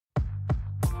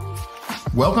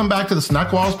Welcome back to the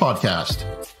Snack Walls podcast.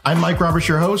 I'm Mike Roberts,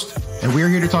 your host, and we're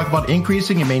here to talk about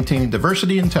increasing and maintaining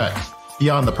diversity in tech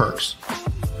beyond the perks.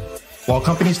 While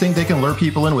companies think they can lure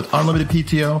people in with unlimited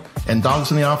PTO and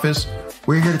dogs in the office,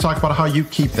 we're here to talk about how you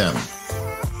keep them.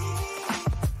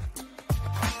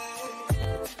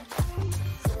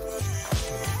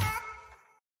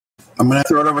 I'm going to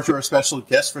throw it over to our special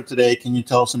guest for today. Can you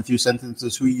tell us in a few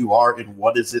sentences who you are and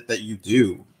what is it that you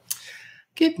do?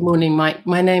 Good morning, Mike.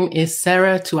 My name is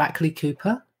Sarah Tuackley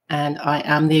Cooper, and I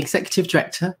am the Executive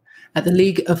Director at the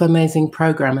League of Amazing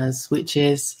Programmers, which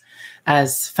is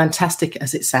as fantastic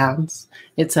as it sounds.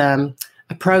 It's a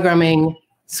programming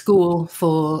school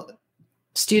for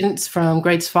students from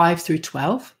grades 5 through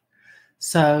 12.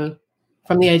 So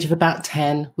from the age of about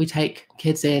 10, we take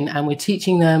kids in and we're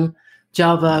teaching them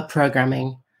Java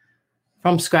programming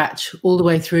from scratch all the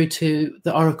way through to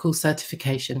the Oracle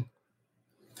certification.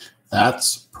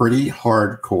 That's pretty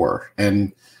hardcore.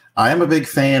 And I am a big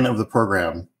fan of the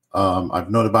program. I've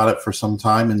known about it for some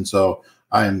time. And so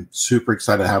I'm super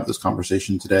excited to have this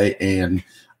conversation today. And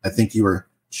I think you are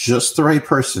just the right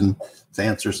person to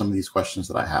answer some of these questions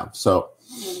that I have. So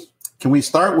can we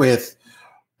start with,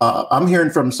 I'm hearing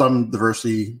from some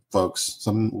diversity folks,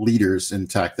 some leaders in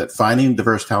tech, that finding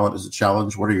diverse talent is a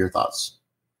challenge. What are your thoughts?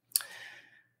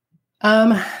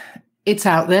 It's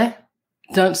out there.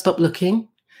 Don't stop looking.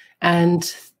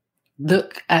 And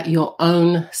look at your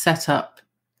own setup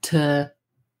to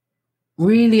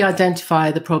really identify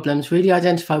the problems, really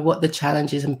identify what the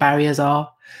challenges and barriers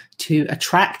are to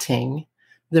attracting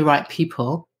the right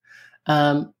people.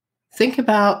 Think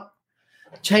about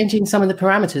changing some of the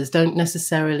parameters. Don't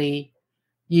necessarily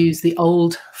use the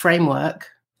old framework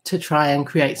to try and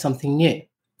create something new.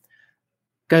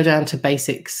 Go down to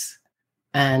basics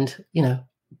and,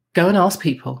 go and ask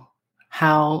people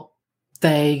how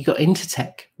they got into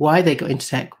tech, why they got into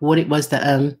tech, what it was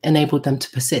that enabled them to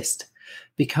persist.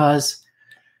 Because,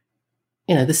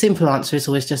 the simple answer is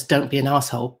always just don't be an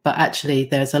asshole. But actually,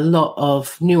 there's a lot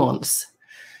of nuance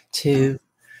to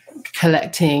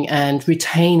collecting and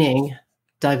retaining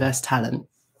diverse talent.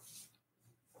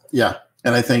 Yeah.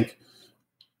 And I think,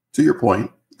 to your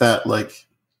point, that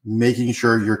making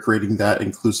sure you're creating that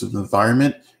inclusive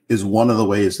environment is one of the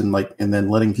ways, and then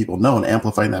letting people know and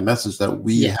amplifying that message that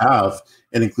we have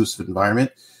an inclusive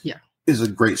environment is a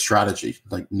great strategy.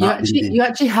 You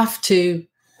actually have to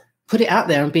put it out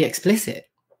there and be explicit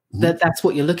that that's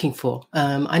what you're looking for.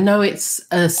 I know it's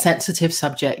a sensitive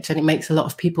subject and it makes a lot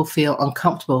of people feel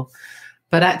uncomfortable,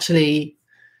 but actually,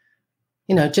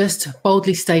 just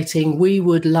boldly stating we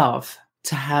would love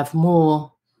to have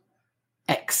more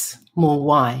X, more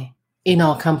Y in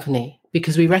our company,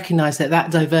 because we recognize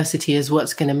that diversity is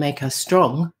what's going to make us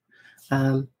strong.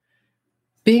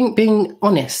 Being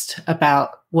honest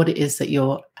about what it is that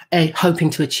you're hoping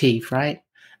to achieve, right?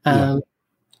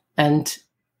 And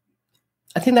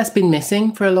I think that's been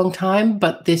missing for a long time.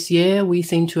 But this year, we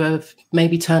seem to have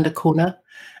maybe turned a corner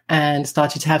and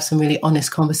started to have some really honest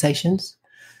conversations.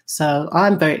 So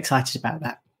I'm very excited about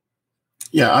that.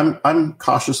 Yeah, I'm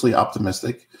cautiously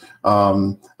optimistic.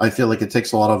 I feel like it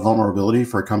takes a lot of vulnerability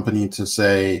for a company to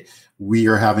say, we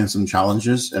are having some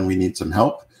challenges and we need some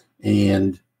help.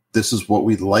 And this is what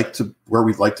where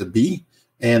we'd like to be.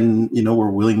 And, we're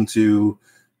willing to,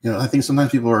 I think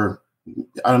sometimes people are,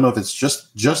 I don't know if it's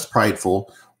just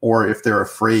prideful or if they're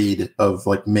afraid of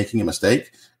making a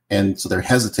mistake. And so they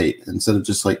hesitate instead of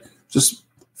just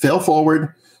fail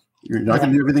forward. You're not going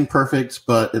to do everything perfect,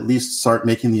 but at least start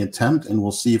making the attempt, and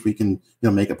we'll see if we can,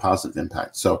 make a positive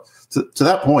impact. So to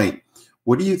that point,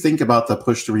 what do you think about the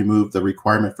push to remove the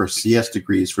requirement for CS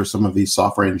degrees for some of these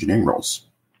software engineering roles?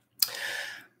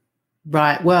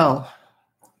 Right. Well,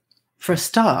 for a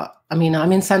start, I'm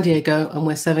in San Diego and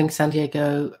we're serving San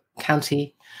Diego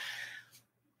County.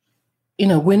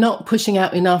 We're not pushing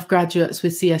out enough graduates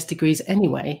with CS degrees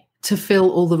anyway to fill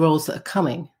all the roles that are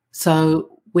coming.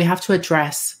 So we have to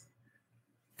address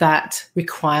that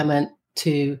requirement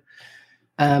to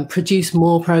produce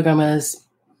more programmers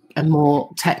and more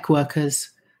tech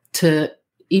workers to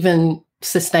even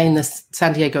sustain the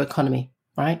San Diego economy,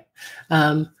 right?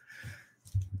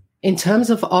 In terms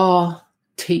of our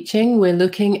teaching, we're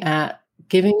looking at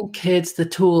giving kids the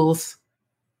tools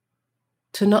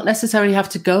to not necessarily have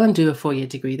to go and do a 4-year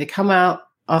degree. They come out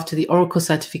after the Oracle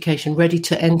certification ready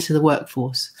to enter the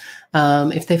workforce.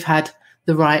 If they've had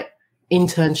the right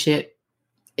internship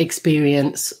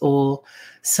experience or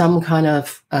some kind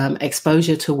of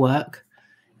exposure to work,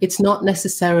 it's not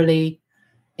necessarily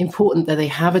important that they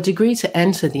have a degree to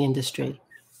enter the industry.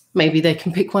 Maybe they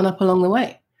can pick one up along the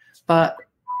way. But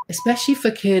especially for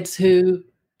kids who,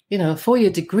 a 4-year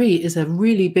degree is a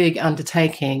really big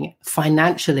undertaking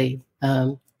financially,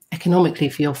 economically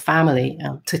for your family,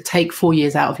 to take 4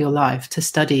 years out of your life to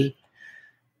study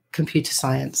computer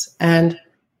science. And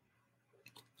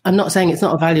I'm not saying it's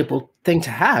not a valuable thing to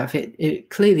have. It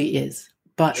clearly is,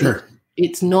 but sure.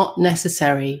 It's not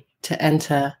necessary to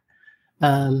enter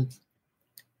at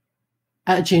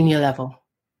a junior level.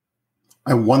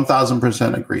 I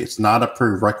 1000% agree. It's not a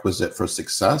prerequisite for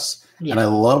success. Yeah. And I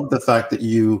love the fact that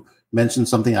you mentioned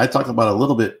something I talked about a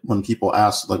little bit when people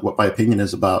ask, like, what my opinion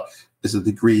is about, is a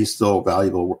degree still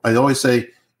valuable? I always say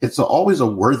it's always a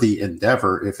worthy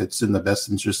endeavor if it's in the best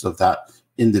interest of that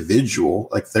individual,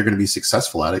 like they're going to be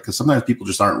successful at it, because sometimes people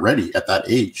just aren't ready at that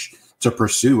age to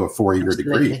pursue a 4-year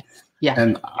degree. Yeah.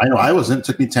 And I know I wasn't. It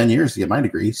took me 10 years to get my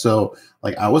degree. So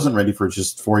like I wasn't ready for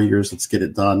just 4 years. Let's get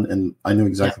it done. And I knew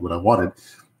exactly what I wanted.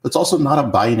 It's also not a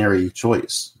binary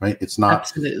choice, right? It's not.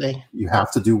 Absolutely. You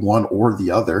have to do one or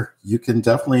the other. You can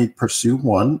definitely pursue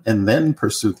one and then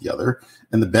pursue the other.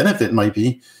 And the benefit might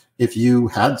be, if you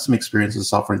had some experience as a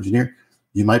software engineer,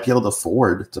 you might be able to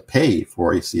afford to pay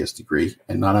for a CS degree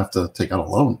and not have to take out a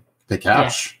loan, pay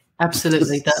cash. Yeah,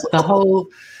 absolutely.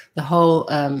 The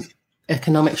whole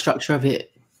economic structure of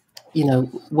it,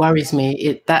 worries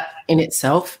me. That in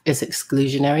itself is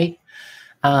exclusionary,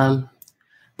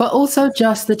 but also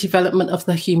just the development of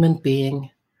the human being.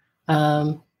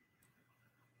 I'm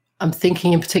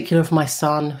thinking in particular of my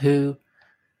son, who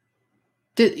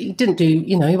didn't do,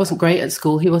 he wasn't great at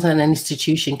school. He wasn't an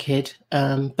institution kid,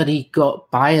 but he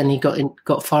got by and he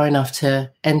got far enough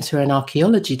to enter an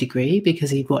archaeology degree because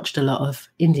he'd watched a lot of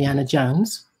Indiana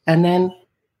Jones, and then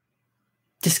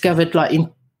discovered, like,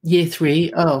 in year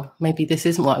 3, oh, maybe this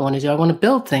isn't what I want to do. I want to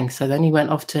build things. So then he went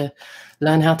off to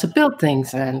learn how to build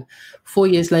things. And 4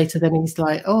 years later, then he's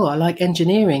like, oh, I like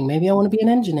engineering. Maybe I want to be an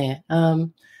engineer.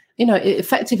 It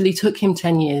effectively took him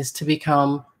 10 years to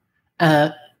become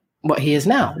what he is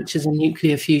now, which is a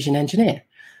nuclear fusion engineer.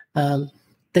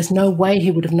 There's no way he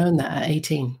would have known that at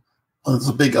 18. Well, it's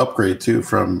a big upgrade, too,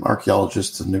 from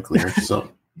archaeologist to nuclear.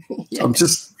 So yeah. I'm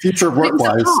just future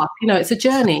work-wise. It's a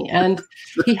journey, and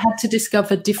he had to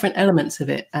discover different elements of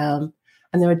it. And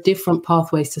there are different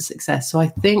pathways to success. So I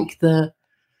think the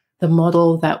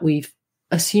model that we've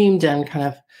assumed and kind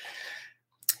of,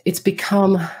 it's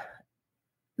become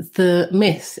the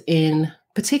myth in,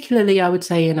 particularly I would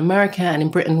say in America and in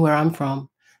Britain, where I'm from,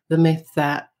 the myth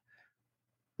that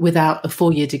without a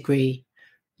 4-year degree,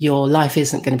 your life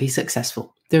isn't going to be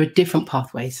successful. There are different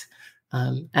pathways.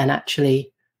 And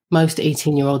actually, most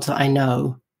 18-year-olds that I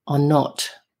know are not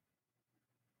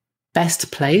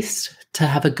best placed to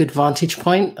have a good vantage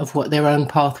point of what their own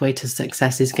pathway to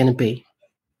success is going to be.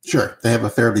 Sure. They have a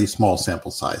fairly small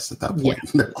sample size at that point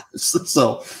in their lives.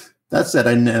 So that said,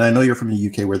 and I know you're from the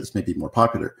UK where this may be more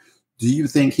popular. Do you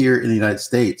think here in the United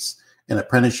States, an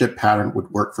apprenticeship pattern would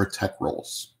work for tech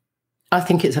roles? I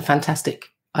think it's a fantastic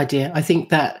idea. I think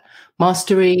that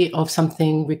mastery of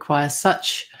something requires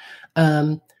such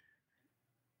a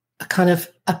kind of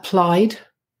applied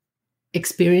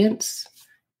experience.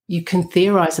 You can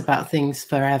theorize about things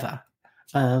forever.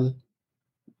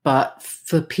 But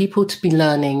for people to be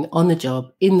learning on the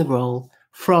job, in the role,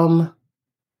 from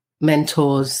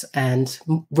mentors and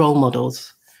role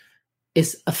models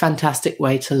is a fantastic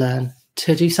way to learn,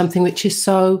 to do something which is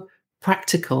so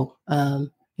practical.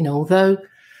 Although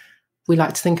we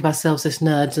like to think of ourselves as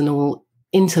nerds and all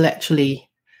intellectually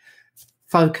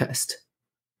focused,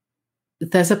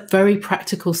 there's a very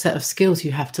practical set of skills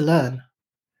you have to learn.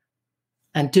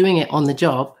 And doing it on the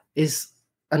job is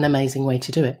an amazing way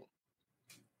to do it.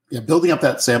 Yeah, building up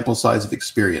that sample size of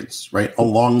experience, right,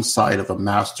 alongside of a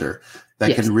master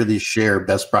that can really share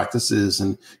best practices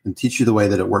and teach you the way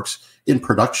that it works in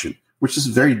production, which is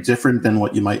very different than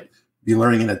what you might be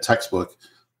learning in a textbook.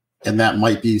 And that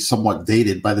might be somewhat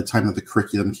dated by the time that the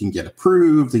curriculum can get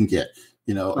approved and get,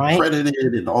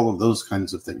 accredited and all of those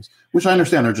kinds of things, which I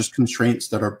understand are just constraints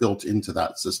that are built into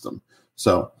that system.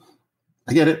 So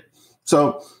I get it.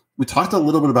 So we talked a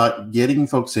little bit about getting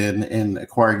folks in and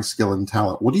acquiring skill and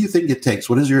talent. What do you think it takes?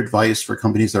 What is your advice for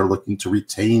companies that are looking to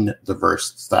retain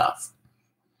diverse staff?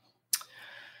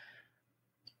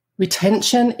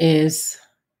 Retention is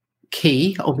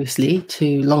key, obviously,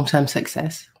 to long-term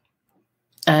success.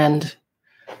 And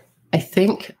I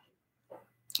think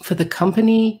for the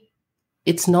company,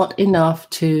 it's not enough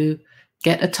to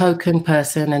get a token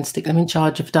person and stick them in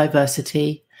charge of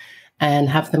diversity and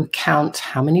have them count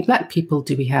how many Black people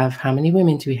do we have, how many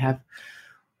women do we have.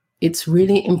 It's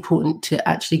really important to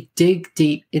actually dig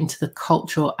deep into the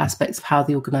cultural aspects of how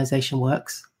the organization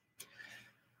works,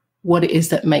 what it is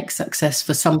that makes success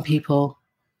for some people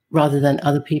rather than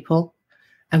other people.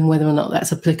 and whether or not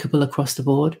that's applicable across the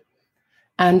board.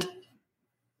 And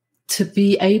to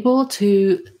be able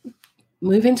to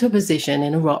move into a position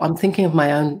in a role, I'm thinking of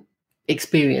my own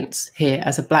experience here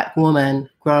as a Black woman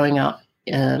growing up,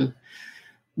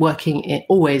 working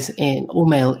always in all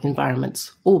male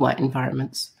environments, all white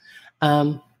environments,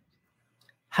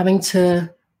 having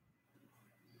to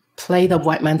play the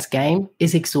white man's game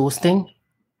is exhausting,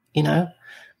 you know.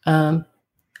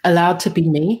 Allowed to be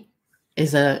me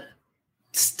is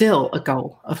still a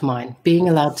goal of mine, being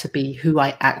allowed to be who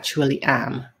I actually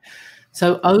am.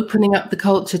 So opening up the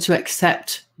culture to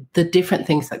accept the different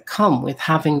things that come with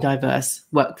having diverse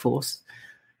workforce,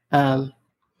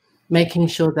 making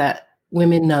sure that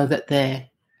women know that they're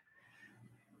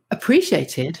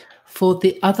appreciated for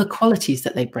the other qualities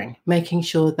that they bring, making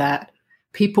sure that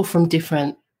people from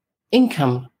different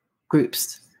income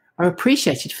groups are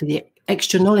appreciated for the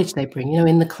extra knowledge they bring. You know,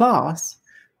 in the class,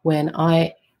 when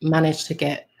I managed to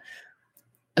get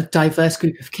a diverse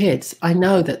group of kids, I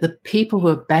know that the people who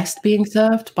are best being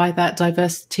served by that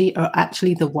diversity are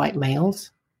actually the white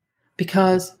males,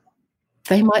 because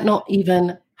they might not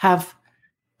even have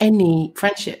any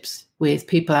friendships with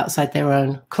people outside their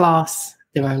own class,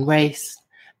 their own race,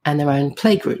 and their own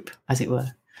play group, as it were.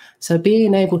 So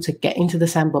being able to get into the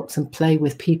sandbox and play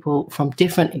with people from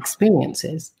different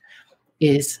experiences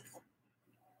is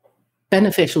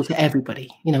beneficial to everybody.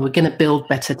 You know, we're going to build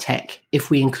better tech if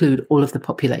we include all of the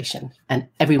population and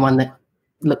everyone that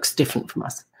looks different from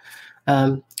us.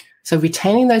 So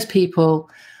retaining those people,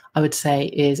 I would say,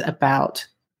 is about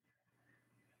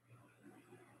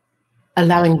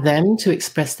allowing them to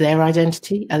express their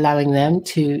identity, allowing them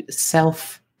to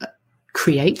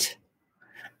self-create,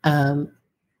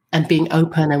 and being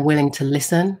open and willing to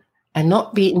listen and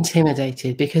not be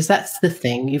intimidated, because that's the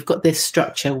thing. You've got this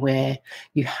structure where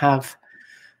you have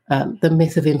the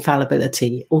myth of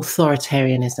infallibility,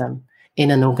 authoritarianism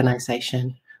in an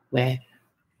organization where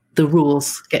the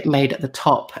rules get made at the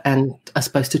top and are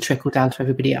supposed to trickle down to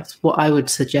everybody else. What I would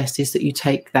suggest is that you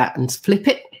take that and flip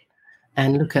it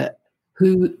and look at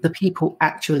who the people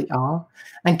actually are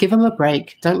and give them a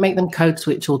break. Don't make them code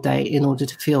switch all day in order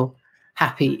to feel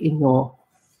happy in your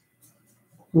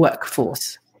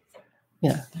workforce.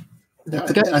 Yeah.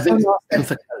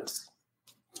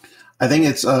 I think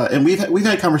it's, and we've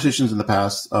had conversations in the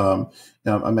past. You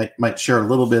know, I might share a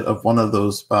little bit of one of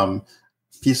those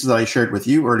pieces that I shared with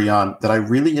you early on that I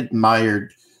really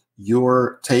admired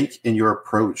your take and your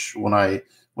approach when I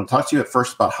talked to you at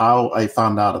first about how I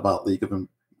found out about League of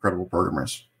Incredible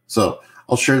Programmers. So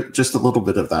I'll share just a little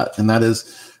bit of that, and that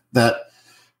is that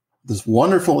this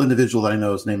wonderful individual that I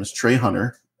know, his name is Trey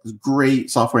Hunter. He's a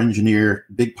great software engineer,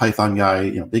 big Python guy,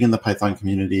 you know, big in the Python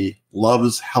community,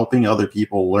 loves helping other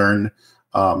people learn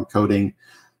coding.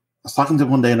 I was talking to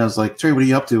him one day and I was like, Trey, what are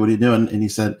you up to? What are you doing? And he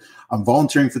said, I'm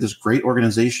volunteering for this great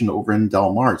organization over in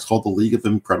Del Mar. It's called the League of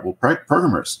Incredible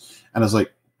Programmers. And I was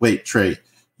like, wait, Trey,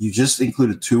 you just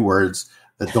included two words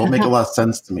that don't make a lot of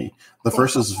sense to me. The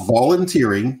first is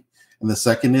volunteering, and the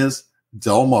second is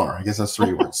Del Mar. I guess that's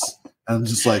three words. And I'm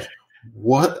just like,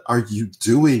 what are you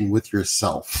doing with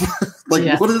yourself? Like,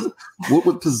 yeah. What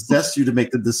would possess you to make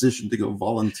the decision to go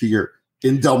volunteer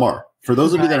in Del Mar? For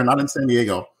those of you that are not in San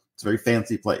Diego, it's a very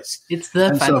fancy place. It's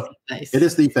the fancy place. It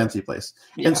is the fancy place.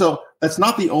 Yeah. And so that's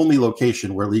not the only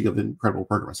location where League of Incredible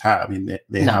Programmers have. I mean,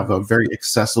 they have a very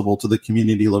accessible to the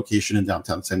community location in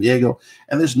downtown San Diego.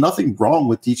 And there's nothing wrong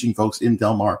with teaching folks in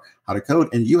Del Mar how to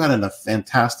code. And you had a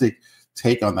fantastic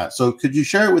take on that. So could you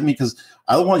share it with me? Because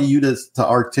I want you to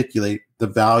articulate the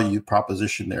value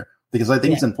proposition there, because I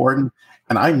think it's important.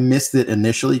 And I missed it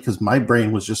initially because my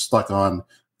brain was just stuck on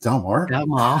Del Mar. Del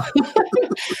Mar.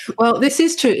 Well, this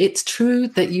is true. It's true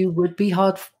that you would be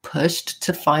hard pushed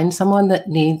to find someone that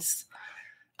needs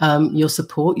your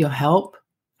support, your help,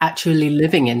 actually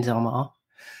living in Del Mar.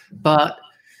 But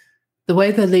the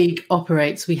way the League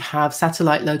operates, we have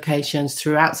satellite locations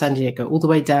throughout San Diego, all the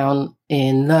way down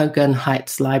in Logan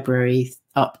Heights Library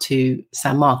up to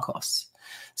San Marcos.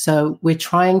 So we're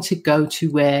trying to go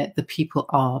to where the people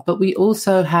are, but we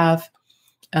also have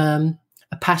a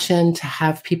passion to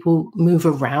have people move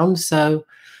around. So,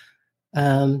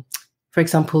 for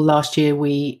example, last year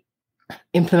we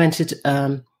implemented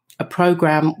a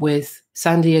program with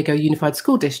San Diego Unified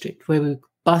School District where we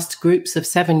bussed groups of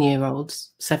seventh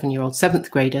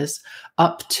graders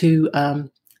up to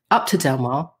Del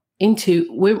Mar.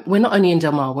 We're not only in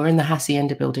Del Mar, we're in the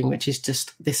Hacienda building, which is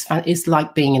just this. It's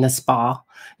like being in a spa.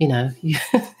 You know, you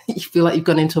feel like you've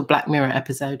gone into a Black Mirror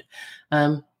episode.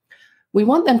 We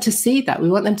want them to see that.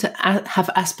 We want them to have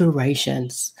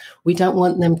aspirations. We don't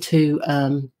want them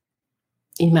to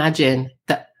imagine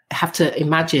that have to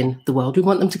imagine the world. We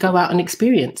want them to go out and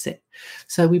experience it.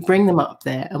 So we bring them up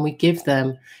there and we give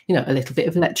them, a little bit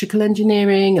of electrical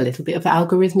engineering, a little bit of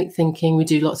algorithmic thinking. We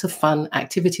do lots of fun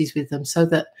activities with them so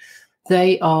that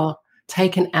they are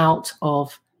taken out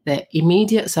of their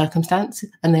immediate circumstance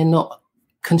and they're not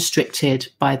constricted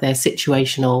by their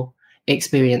situational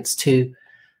experience to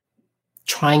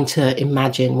trying to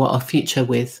imagine what a future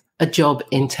with a job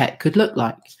in tech could look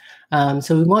like.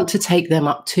 So we want to take them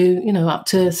up to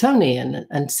Sony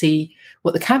and see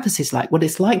what the campus is like, what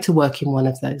it's like to work in one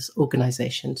of those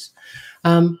organizations.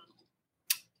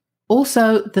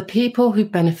 Also, the people who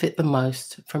benefit the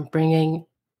most from bringing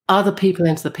other people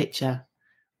into the picture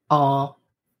are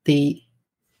the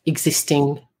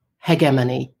existing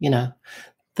hegemony,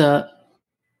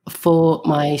 for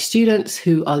my students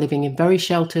who are living in very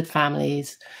sheltered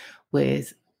families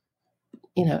with,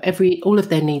 all of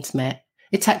their needs met,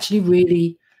 it's actually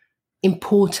really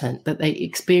important that they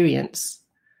experience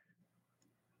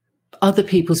other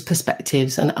people's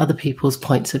perspectives and other people's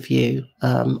points of view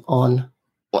on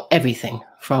everything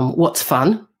from what's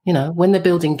fun, when they're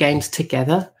building games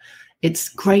together. It's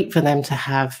great for them to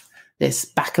have this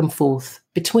back and forth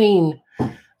between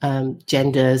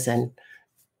genders and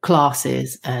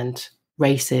classes and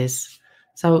races.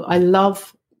 So I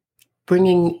love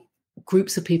bringing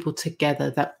groups of people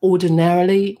together that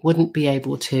ordinarily wouldn't be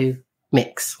able to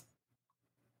mix.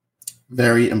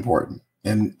 Very important.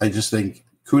 And I just think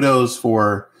kudos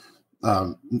for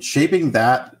shaping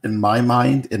that in my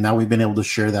mind. And now we've been able to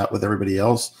share that with everybody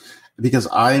else, because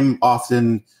I'm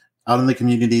often out in the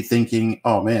community thinking,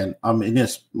 oh man, I'm in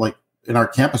this, like in our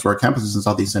campus, where our campus is in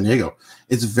Southeast San Diego.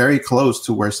 It's very close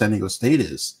to where San Diego State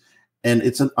is. And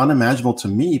it's unimaginable to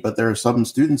me, but there are some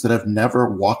students that have never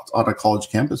walked on a college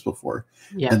campus before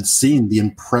and seen the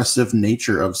impressive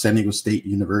nature of San Diego State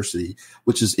University,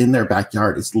 which is in their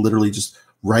backyard. It's literally just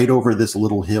right over this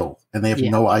little hill, and they have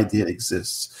no idea it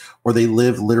exists. Or they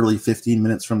live literally 15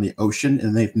 minutes from the ocean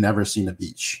and they've never seen a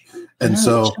beach. And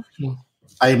so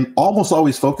I'm almost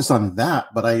always focused on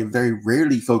that, but I very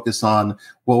rarely focus on,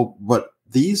 what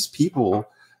these people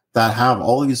that have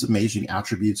all these amazing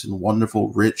attributes and wonderful,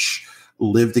 rich,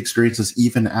 lived experiences,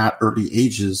 even at early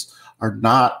ages, are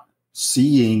not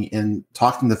seeing and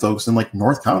talking to folks in like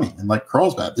North County and like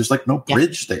Carlsbad. There's like no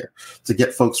bridge there to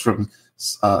get folks from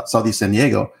Southeast San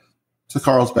Diego to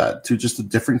Carlsbad, to just a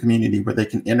different community where they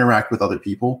can interact with other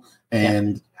people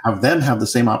and have them have the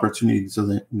same opportunity, so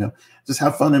that, just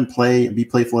have fun and play and be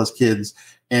playful as kids,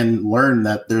 and learn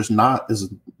that there's not as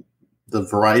the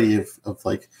variety of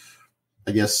like,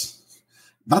 I guess,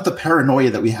 not the paranoia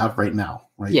that we have right now,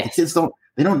 right? Yes. The kids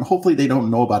hopefully they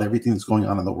don't know about everything that's going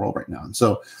on in the world right now. And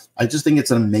so I just think it's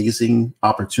an amazing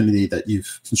opportunity that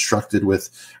you've constructed with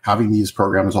having these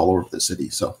programs all over the city.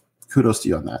 So kudos to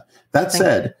you on that. That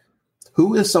said,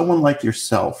 who is someone like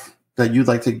yourself that you'd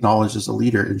like to acknowledge as a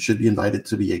leader and should be invited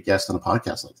to be a guest on a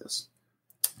podcast like this?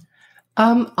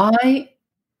 I've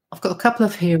got a couple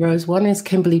of heroes. One is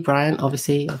Kimberly Bryant,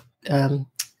 obviously,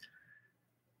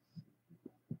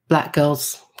 Black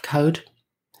Girls Code.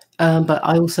 But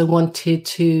I also wanted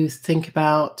to think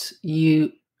about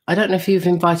you. I don't know if you've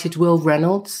invited Will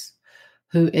Reynolds,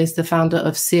 who is the founder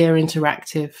of Seer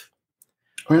Interactive.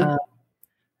 Oh, yeah.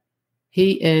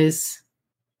 He is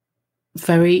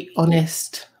very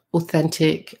honest,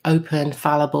 authentic, open,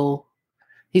 fallible.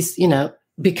 He's,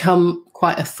 become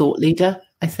quite a thought leader,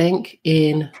 I think,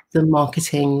 in the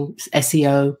marketing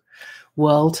SEO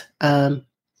world. And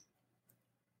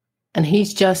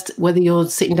he's just, whether you're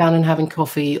sitting down and having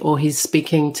coffee or he's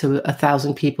speaking to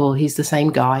 1,000 people, he's the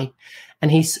same guy.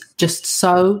 And he's just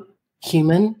so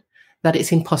human that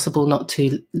it's impossible not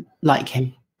to like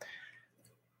him.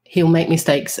 He'll make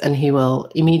mistakes and he will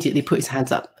immediately put his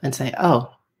hands up and say,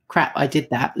 oh, crap, I did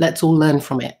that. Let's all learn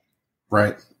from it.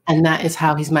 Right. And that is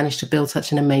how he's managed to build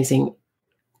such an amazing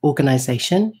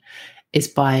organization, is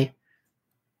by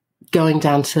going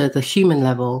down to the human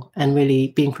level and really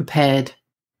being prepared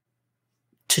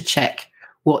to check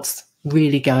what's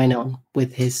really going on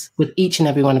with each and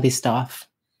every one of his staff.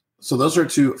 So those are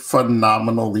two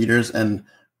phenomenal leaders. And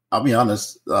I'll be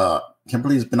honest,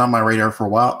 Kimberly's been on my radar for a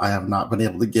while. I have not been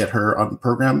able to get her on the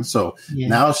program. So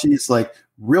now she's like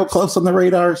real close on the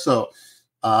radar. So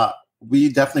we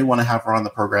definitely want to have her on the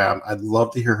program. I'd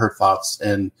love to hear her thoughts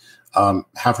and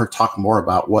have her talk more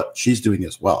about what she's doing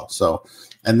as well. So,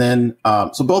 and then,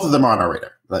 so both of them are on our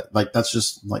radar. Like that's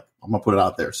just like, I'm gonna put it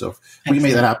out there. So if we can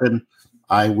make that happen,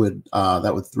 I would,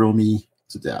 that would thrill me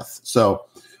to death. So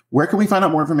where can we find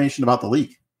out more information about the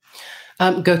league?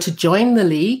 Go to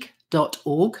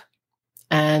jointheleague.org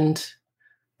and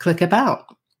click about.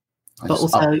 Nice. But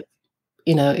also,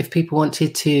 if people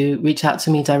wanted to reach out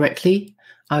to me directly,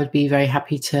 I would be very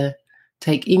happy to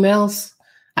take emails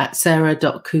at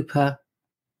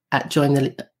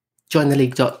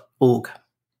sarah.cooper@jointheleague.org.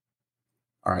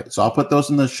 All right. So I'll put those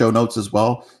in the show notes as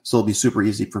well. So it'll be super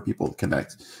easy for people to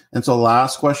connect. And so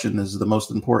last question is the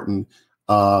most important.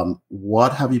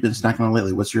 What have you been snacking on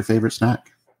lately? What's your favorite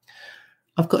snack?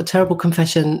 I've got a terrible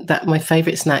confession that my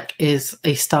favorite snack is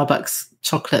a Starbucks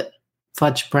chocolate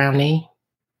fudge brownie.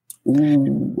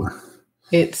 Ooh.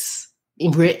 It's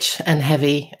rich and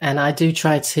heavy, and I do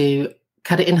try to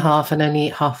cut it in half and only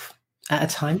eat half at a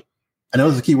time. I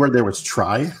know the key word there was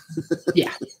try.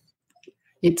 Yeah.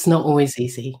 It's not always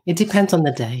easy. It depends on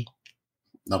the day.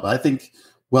 No, but I think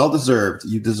well-deserved.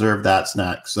 You deserve that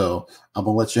snack. So I'm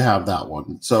going to let you have that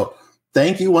one. So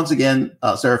thank you once again,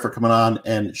 Sarah, for coming on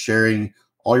and sharing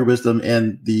all your wisdom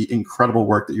and the incredible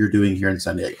work that you're doing here in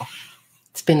San Diego.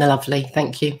 It's been lovely.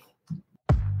 Thank you.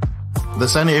 The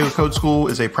San Diego Code School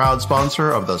is a proud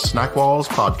sponsor of the Snack Walls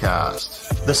podcast.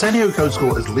 The San Diego Code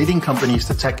School is leading companies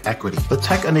to tech equity. The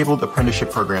Tech-Enabled Apprenticeship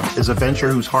Program is a venture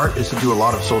whose heart is to do a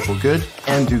lot of social good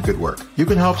and do good work. You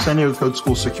can help San Diego Code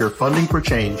School secure funding for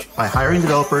change by hiring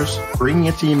developers, bringing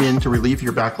a team in to relieve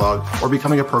your backlog, or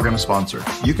becoming a program sponsor.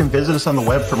 You can visit us on the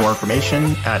web for more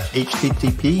information at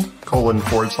http://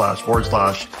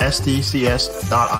 stcs.io.